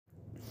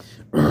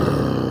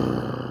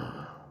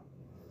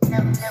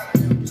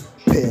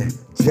Pair,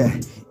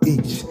 jack,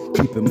 each.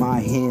 Keeping my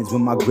hands where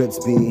my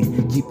grips be.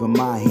 Keeping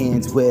my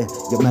hands where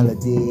your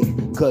melody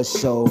could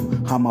show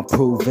how my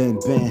proven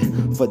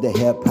been for the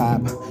hip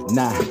hop.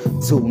 Not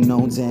too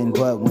known in,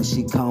 but when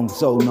she comes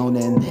so known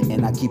in,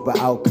 and I keep her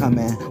out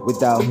coming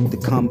without the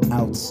come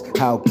outs.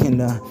 How can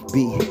there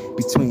be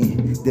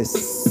between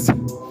this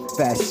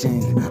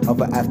fashion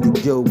of an after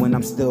you when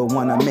I'm still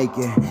wanna make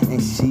it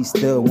and she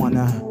still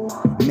wanna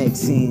make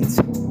scenes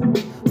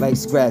like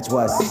scratch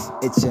was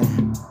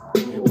itching?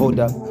 Hold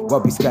up,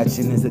 what we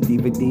scratching is a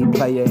DVD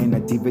player in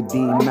a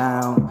DVD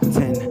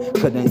mountain.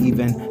 Couldn't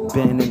even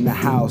been in the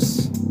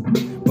house,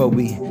 but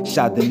we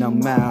shouting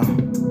them out.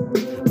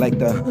 Like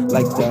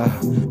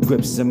the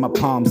grips in my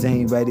palms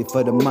ain't ready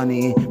for the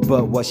money,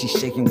 but what she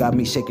shaking got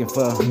me shaking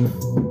for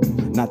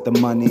not the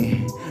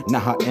money,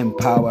 not her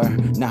empower,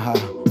 not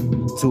her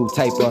two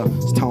type of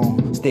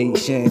tone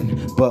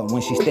station, but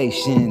when she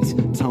stations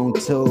tone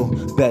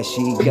 2, bet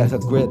she gets her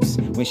grips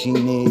when she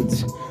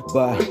needs.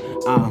 But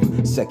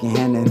I'm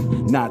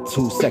second-handed, not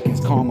 2 seconds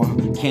calmer.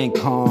 Can't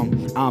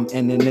calm, I'm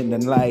ending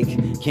it like.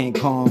 Can't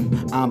calm,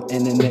 I'm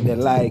ending it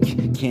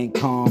like. Can't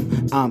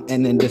calm, I'm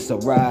ending this a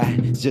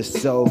ride.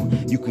 Just so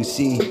you can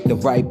see the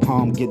right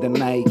palm. Get the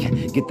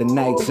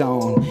Nikes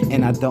on,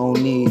 and I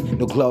don't need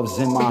no gloves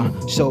in my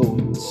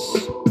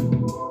shoulders.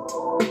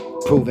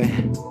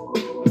 Proving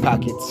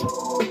pockets.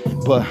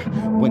 But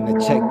when the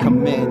check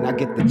come in, I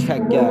get the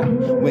check out.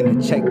 When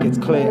the check gets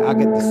clear, I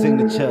get the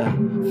signature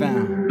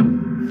found.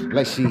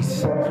 Like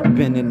she's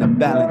been in the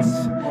balance,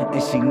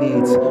 and she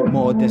needs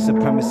more than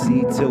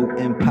supremacy to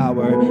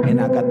empower. And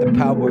I got the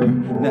power,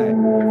 nah.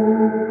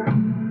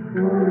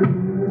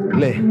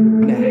 Lit,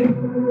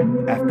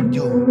 nah, after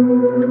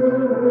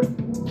you.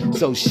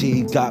 So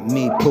she got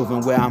me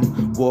proving where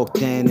I'm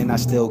walked in, and I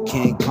still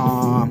can't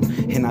calm,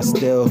 and I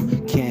still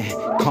can't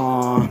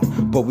calm.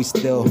 But we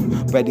still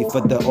ready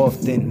for the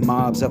often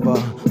mobs of a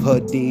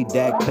hoodie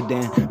that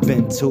couldn't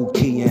been 2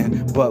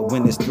 keying. But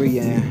when it's 3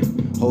 in,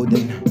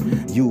 holding,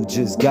 you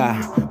just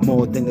got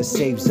more than the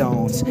safe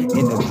zones. In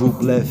the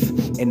group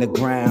lift, in the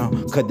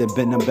ground, could have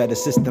been a better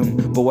system.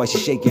 But what she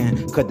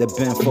shaking could have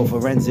been for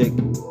forensic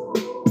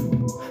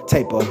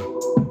type of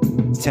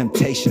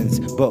temptations.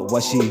 But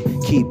what she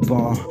keep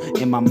on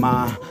in my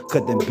mind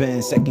could have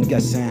been second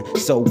guessing.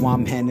 So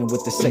I'm handing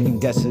with the second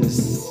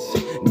guesses.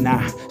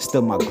 Nah,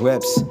 still my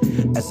grips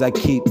as I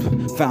keep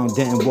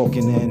founding,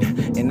 walking in,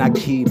 and I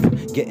keep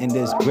getting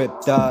this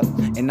gripped up,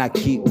 and I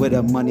keep where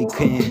the money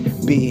can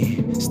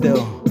be.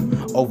 Still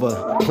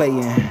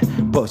overplaying,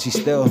 but she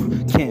still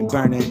can't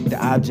burn it. The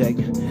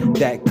object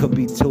that could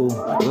be 2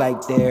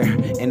 like there,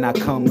 and I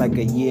come like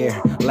a year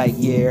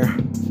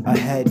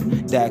ahead.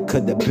 That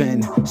could have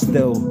been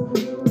still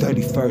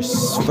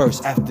 31st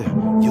verse after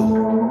you.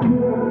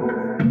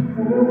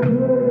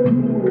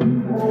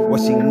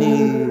 What she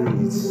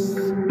needs,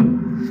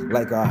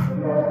 like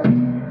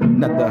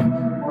another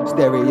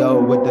stereo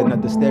with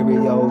another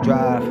stereo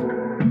drive,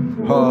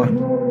 hard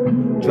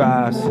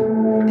drives,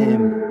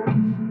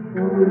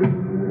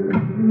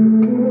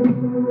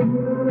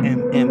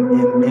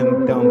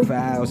 dumb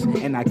files,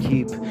 and I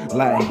keep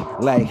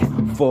like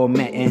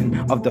formatting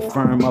of the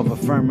firm of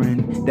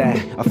affirming that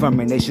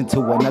affirmation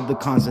to another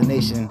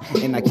consonation,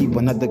 and I keep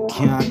another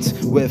count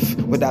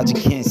without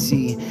you can't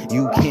see,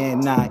 you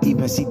cannot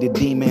even see the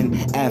demon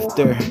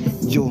after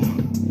you.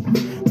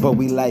 But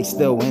we like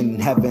still in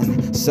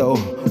heaven. So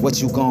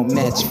what you gonna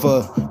match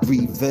for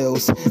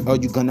reveals? Are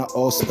you gonna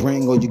all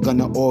spring, or you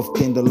gonna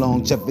often the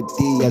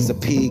longevity as a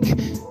peak?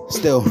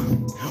 Still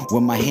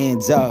with my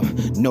hands up,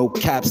 no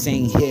cops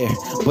ain't here,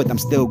 but I'm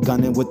still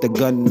gunning with the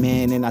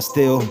gunman, and I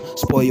still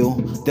spoil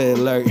the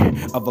alert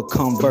of a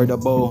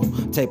convertible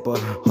type of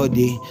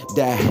hoodie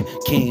that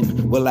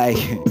came with like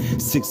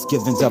 6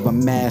 givens of a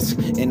mask,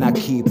 and I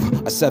keep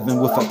a 7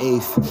 with an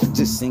 8th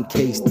just in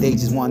case they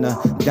just wanna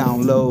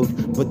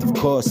download. But of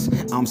course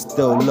I'm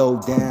still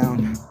low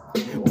down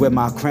where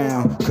my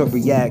crown could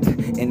react,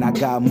 and I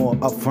got more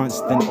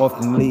upfronts than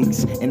often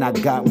leaks, and I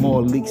got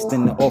more leaks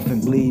than the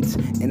often bleeds,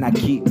 and I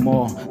keep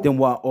more than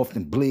what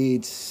often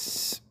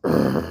bleeds.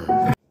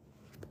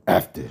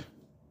 After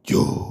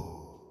you.